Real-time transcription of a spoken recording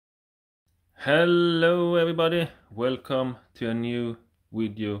Hello everybody, welcome to a new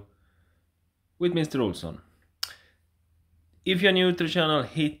video with Mr. Olsson. If you're new to the channel,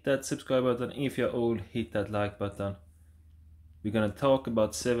 hit that subscribe button. If you're old, hit that like button. We're gonna talk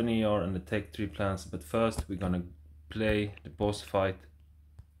about 7ER and the tech tree plans, but first we're gonna play the boss fight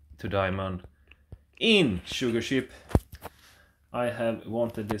to Diamond in Sugar Ship. I have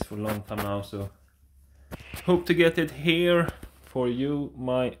wanted this for a long time now, so hope to get it here for you,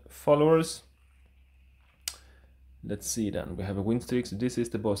 my followers. Let's see then, we have a win streak, so this is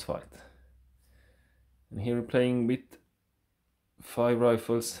the boss fight. And here we're playing with 5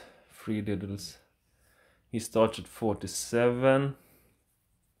 rifles, 3 diddles. He starts at 47.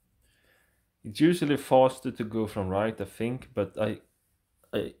 It's usually faster to go from right, I think, but I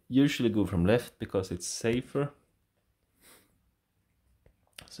usually go from left because it's safer.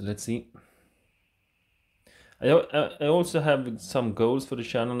 So let's see. I also have some goals for the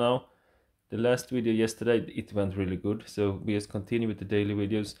channel now. The last video yesterday, it went really good, so we just continue with the daily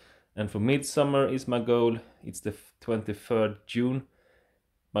videos. And for midsummer is my goal. It's the 23rd June.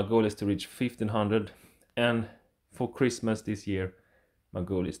 My goal is to reach 1500, and for Christmas this year my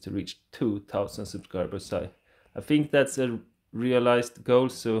goal is to reach 2000 subscribers. I think that's a realized goal,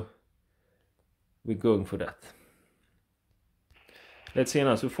 so we're going for that. Let's see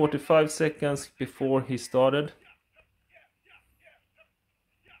now, so 45 seconds before he started.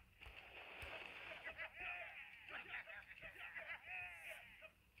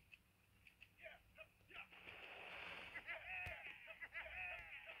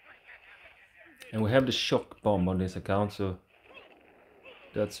 And we have the shock bomb on this account, so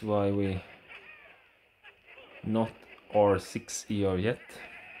that's why we not R6ER yet.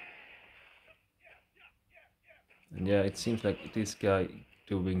 And yeah, it seems like this guy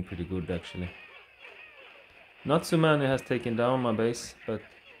doing pretty good actually. Not so many has taken down my base, but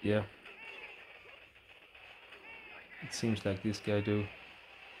yeah. It seems like this guy do.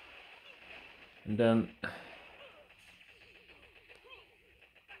 And then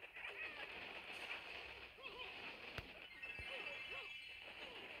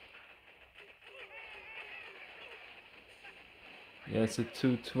yeah, it's a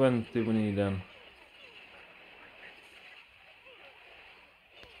 220 we need then.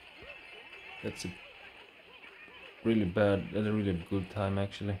 That's a really bad, that's a really good time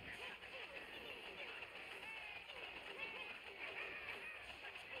actually.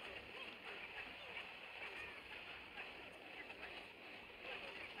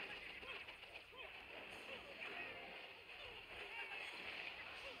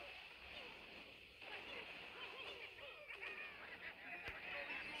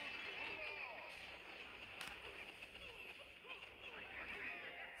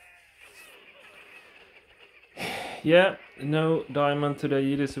 Yeah, no diamond today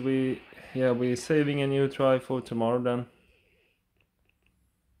either, so we're saving a new try for tomorrow then.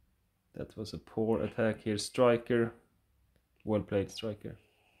 That was a poor attack here. Striker, well played Striker.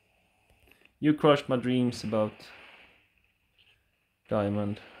 You crushed my dreams about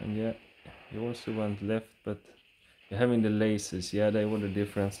diamond, and yeah, you also went left, but you're having the lasers, yeah, they were the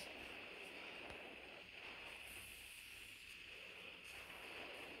difference.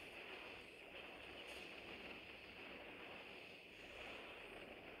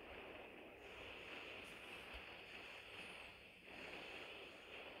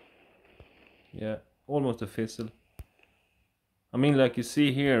 Yeah, almost a fizzle. I mean, like you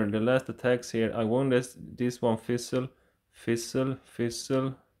see here, the last attacks here, I won this one fizzle, fizzle,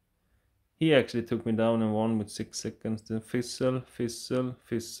 fizzle. He actually took me down and won with 6 seconds. Then fizzle, fizzle,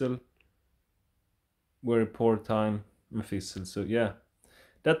 fizzle. Very poor time and fizzle. So yeah,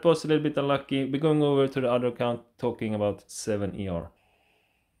 that was a little bit unlucky. We're going over to the other account talking about 7ER.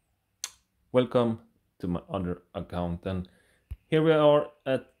 Welcome to my other account, and here we are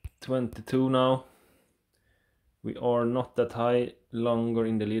at 22 now. We are not that high longer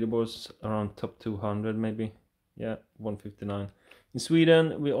in the leaderboards, around top 200 maybe. Yeah, 159. In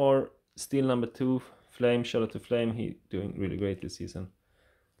Sweden we are still number 2. Flame, shout out to Flame, he doing really great this season.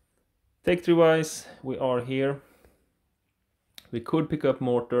 Tech tree wise, we are here. We could pick up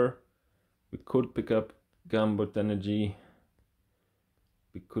mortar, we could pick up gunboat energy,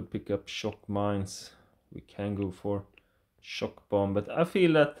 we could pick up shock mines, we can go for shock bomb, but I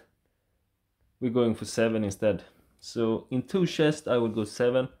feel that we're going for 7 instead. So in 2 chests I would go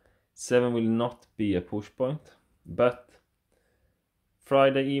 7. 7 will not be a push point, but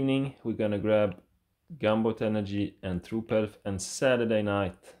Friday evening we're gonna grab gunboat energy and troop health, and Saturday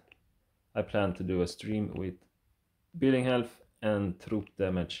night I plan to do a stream with building health and troop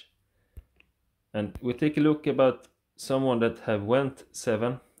damage. And we take a look about someone that have went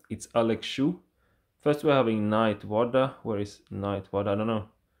 7 it's Alex Shu. First we're having Knight Wada. Where is Knight Wada? I don't know.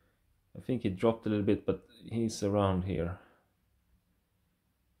 I think he dropped a little bit, but he's around here.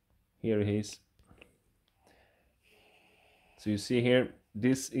 Here he is. So you see here,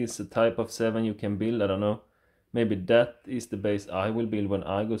 this is a type of 7 you can build. I don't know. Maybe that is the base I will build when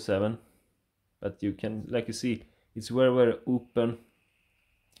I go 7. But you can, like you see, it's very, very open.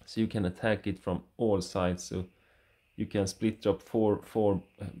 So you can attack it from all sides. So you can split drop four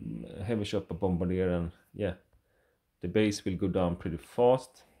heavy chopper bombardier, and yeah, the base will go down pretty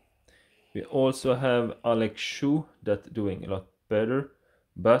fast. We also have Alex Shu that doing a lot better,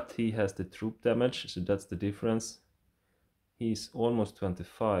 but he has the troop damage, so that's the difference. He's almost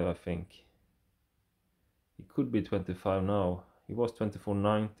 25, I think. He could be 25 now. He was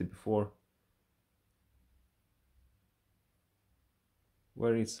 2490 before.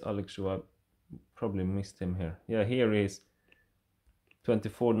 Where is Alex Shu? I probably missed him here. Yeah, here he is.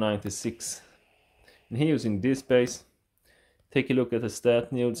 2496. And he using this base. Take a look at the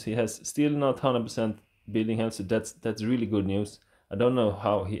stat nodes. He has still not 100% building health, so that's really good news. I don't know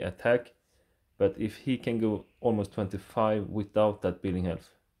how he attack, but if he can go almost 25 without that building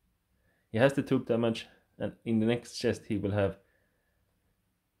health. He has the troop damage, and in the next chest he will have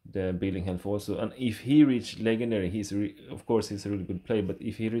the building health also. And if he reach legendary, of course he's a really good player, but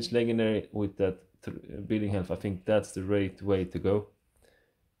if he reach legendary with that building health, I think that's the right way to go.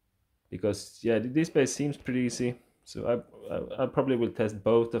 Because yeah, this base seems pretty easy. So I probably will test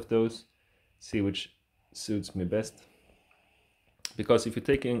both of those, see which suits me best. Because if you're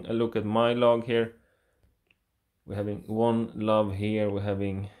taking a look at my log here, we're having 1 love here, we're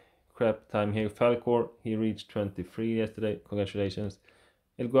having crap time here. Falcor, he reached 23 yesterday, congratulations.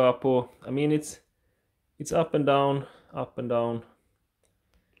 El Guapo, I mean it's up and down, up and down.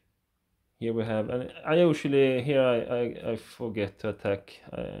 Here we have, and I usually, here I forget to attack.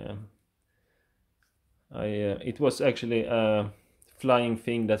 It was actually a flying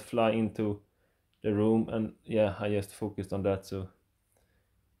thing that fly into the room, and yeah, I just focused on that, so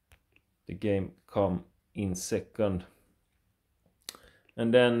the game come in second.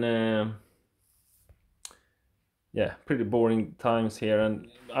 And then yeah, pretty boring times here, and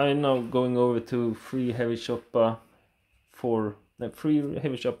I'm now going over to 3 heavy chopper, 3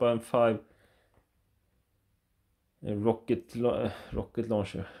 heavy chopper and 5 rocket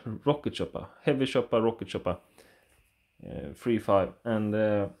launcher, rocket chopper, heavy chopper, rocket chopper, 3-5,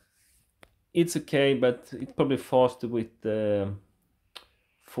 and it's okay, but it's probably faster with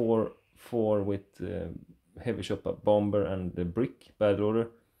 4 with heavy chopper, bomber, and the brick bad order.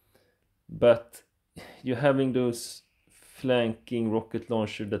 But you're having those flanking rocket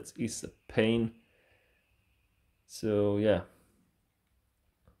launcher, that is a pain. So yeah,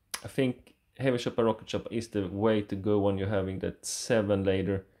 I think heavy chopper, rocket chopper is the way to go when you're having that 7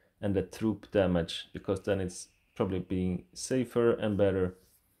 later and the troop damage, because then it's probably being safer and better.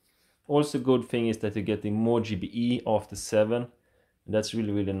 Also, good thing is that you're getting more GBE after 7, and that's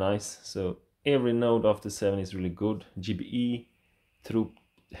really, really nice. So every node after 7 is really good. GBE, troop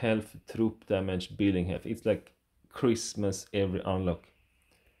health, troop damage, building health. It's like Christmas every unlock.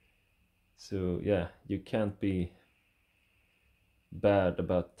 So yeah, you can't be bad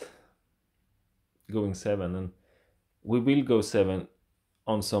about going 7, and we will go 7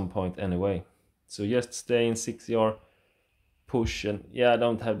 on some point anyway. So just stay in 6R, push, and yeah, I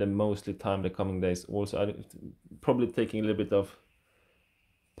don't have the mostly time the coming days. Also, I'm probably taking a little bit of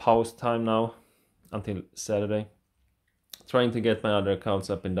pause time now until Saturday, trying to get my other accounts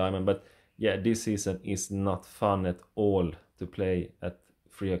up in diamond. But yeah, this season is not fun at all to play at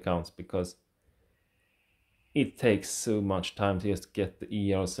 3 accounts, because it takes so much time to just get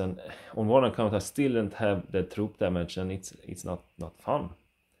the ERs, and on one account I still don't have the troop damage, and it's not fun.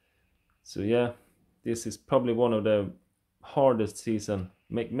 So yeah, this is probably one of the hardest season,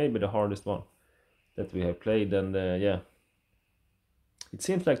 maybe the hardest one that we have played. And yeah, it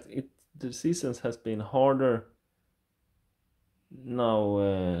seems like the seasons has been harder now,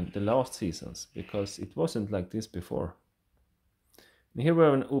 the last seasons, because it wasn't like this before. And here we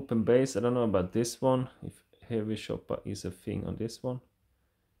have an open base. I don't know about this one, if heavy chopper is a thing on this one,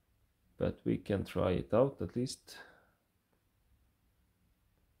 but we can try it out at least.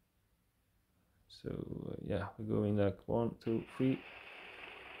 So yeah, we're going like 1, 2, 3,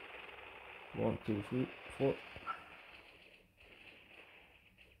 1, 2, 3, 4.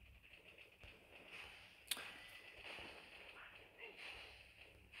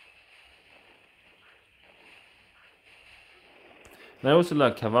 And I also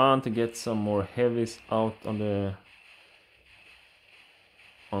like Havan to get some more heavies out on the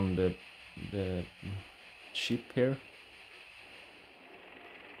ship here.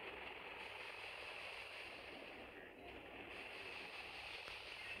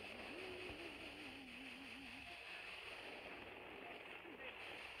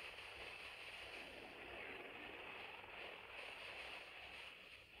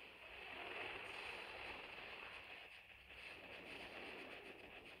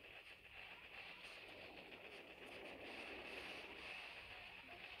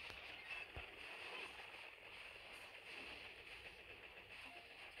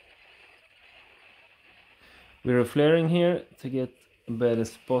 We're flaring here to get a better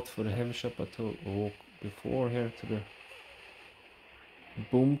spot for the heavy shopper to walk before here to the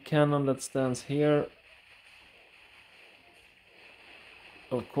boom cannon that stands here.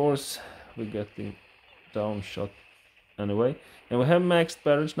 Of course, we're getting down shot anyway. And we have maxed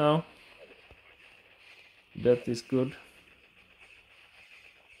barrage now. That is good.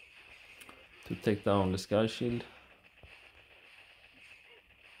 To take down the sky shield.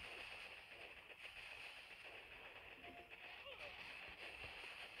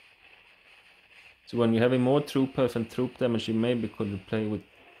 So when you're having more troop health and troop damage, you maybe could play with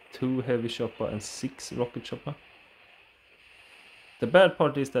 2 heavy chopper and 6 rocket chopper. The bad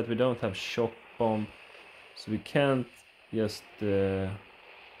part is that we don't have shock bomb, so we can't just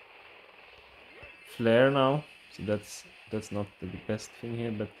flare now. So that's not the best thing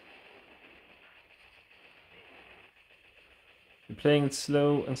here, but we're playing it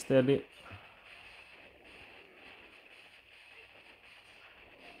slow and steady.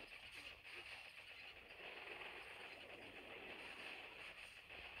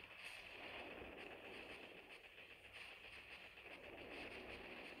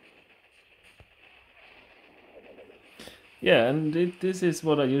 Yeah, and this is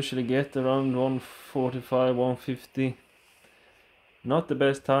what I usually get, around 145, 150. Not the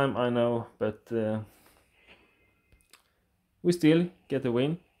best time, I know, but we still get a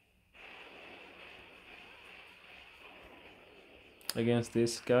win against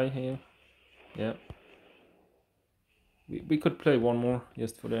this guy here. Yeah, we could play one more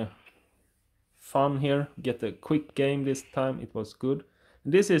just for the fun here. Get a quick game this time. It was good.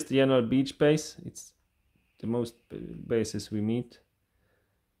 And this is the general beach base. It's the most bases we meet,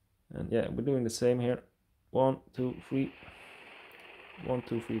 and yeah, we're doing the same here. 1 2 3 1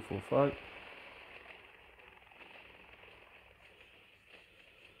 2 3 4 5.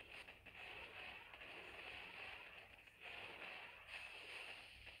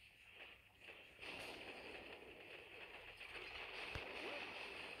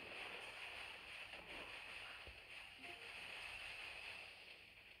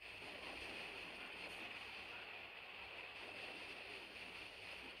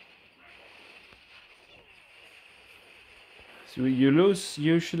 So you lose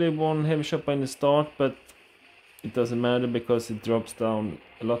usually 1 heavy chopper in the start, but it doesn't matter because it drops down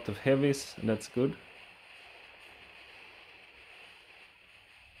a lot of heavies, and that's good.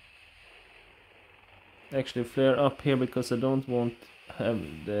 Actually flare up here because I don't want to have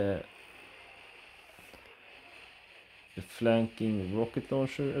the flanking rocket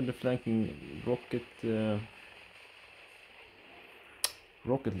launcher, or the flanking rocket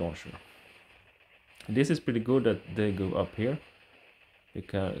launcher. This is pretty good that they go up here,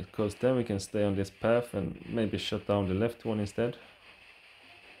 because then we can stay on this path and maybe shut down the left one instead.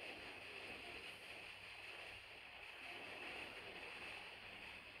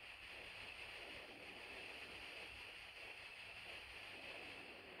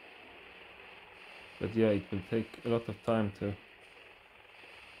 But yeah, it will take a lot of time to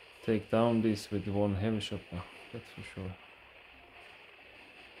take down this with 1 heavy chopper, that's for sure.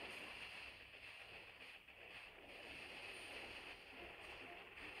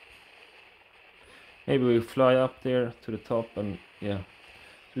 Maybe we fly up there to the top, and yeah.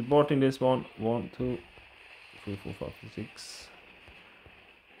 So we're boarding this one. 1 2 3 4 5 6.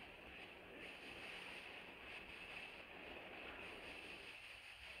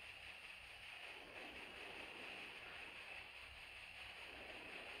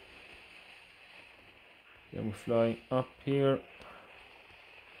 Then we're flying up here.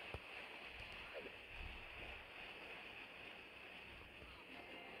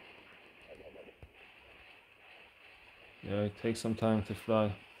 Yeah, it takes some time to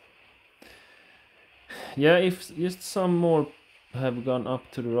fly. Yeah, if just some more have gone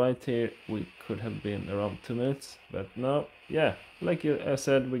up to the right here, we could have been around 2 minutes. But now, yeah, like I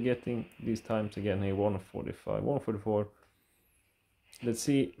said, we're getting these times again here. 145, 144. Let's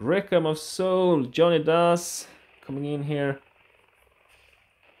see, Requiem of Soul, Johnny Das coming in here.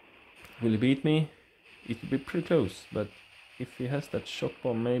 Will he beat me? It will be pretty close, but if he has that shock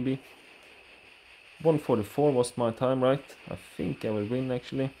bomb, maybe. 144 was my time, right? I think I will win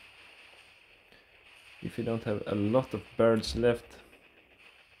actually. If you don't have a lot of birds left.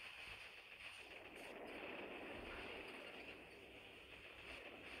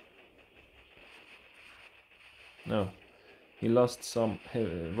 No. He lost some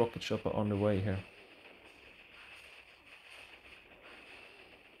rocket chopper on the way here.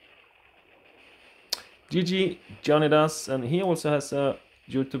 GG, Johnny Das, and he also has a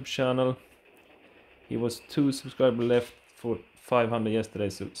YouTube channel. He was 2 subscribers left for 500 yesterday,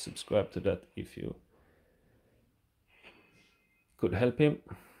 so subscribe to that if you could help him.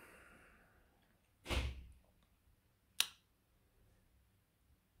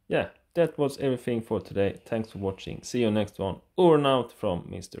 Yeah, that was everything for today. Thanks for watching. See you next one. Over and out from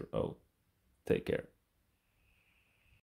Mr. O. Take care.